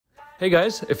Hey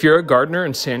guys, if you're a gardener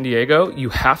in San Diego, you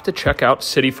have to check out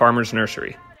City Farmers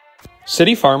Nursery.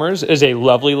 City Farmers is a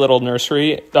lovely little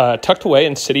nursery tucked away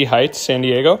in City Heights, San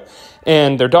Diego,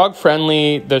 and they're dog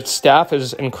friendly. The staff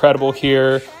is incredible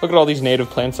here. Look at all these native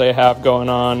plants they have going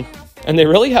on, and they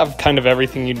really have kind of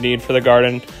everything you'd need for the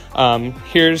garden.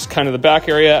 Here's kind of the back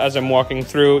area as I'm walking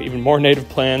through, even more native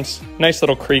plants, nice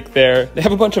little creek there. They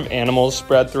have a bunch of animals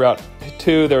spread throughout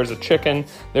too. There's a chicken,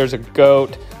 there's a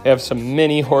goat, they have some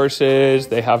mini horses,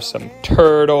 they have some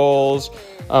turtles,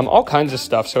 all kinds of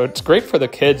stuff. So it's great for the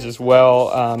kids as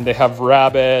well. They have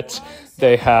rabbits,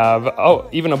 they have,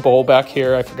 even a bull back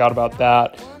here. I forgot about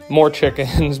that. More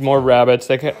chickens, more rabbits.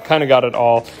 They kind of got it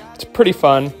all. It's pretty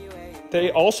fun.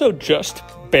 They also just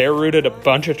bare rooted a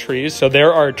bunch of trees. So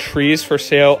there are trees for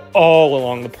sale all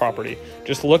along the property.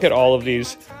 Just look at all of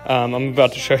these. I'm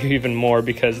about to show you even more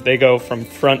because they go from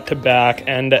front to back,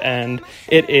 end to end.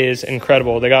 It is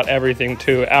incredible. They got everything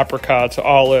too: apricots,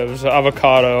 olives,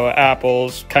 avocado,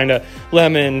 apples, kind of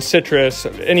lemon, citrus,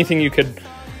 anything you could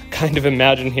kind of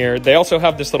imagine here. They also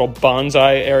have this little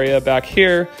bonsai area back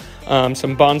here.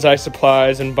 Some bonsai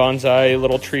supplies and bonsai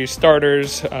little tree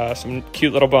starters, some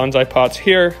cute little bonsai pots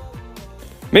here.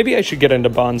 Maybe I should get into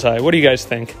bonsai. What do you guys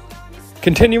think?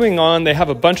 Continuing on, they have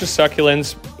a bunch of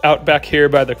succulents out back here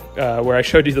by the where I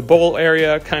showed you the bowl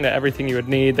area, kind of everything you would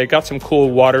need. They got some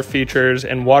cool water features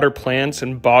and water plants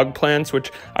and bog plants,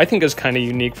 which I think is kind of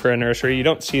unique for a nursery. You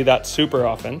don't see that super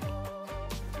often.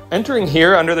 Entering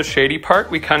here under the shady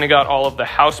part, we kind of got all of the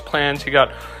house plants. You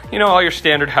got, all your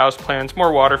standard house plants,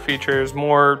 more water features,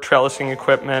 more trellising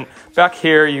equipment. Back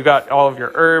here, you got all of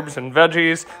your herbs and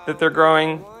veggies that they're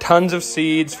growing, tons of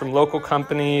seeds from local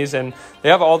companies, and they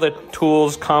have all the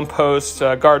tools, compost,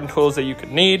 garden tools that you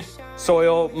could need.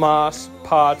 Soil, moss,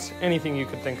 pots, anything you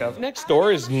could think of. Next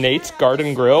door is Nate's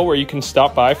Garden Grill, where you can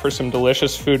stop by for some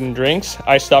delicious food and drinks.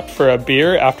 I stopped for a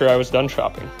beer after I was done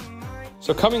shopping.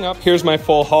 So coming up, here's my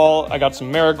full haul. I got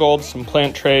some marigolds, some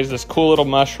plant trays, this cool little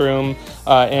mushroom,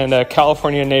 and a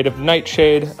California native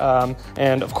nightshade.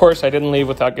 And of course, I didn't leave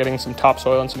without getting some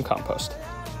topsoil and some compost.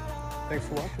 Thanks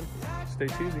for watching. Stay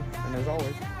cheesy, and as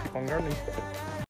always, keep on gardening.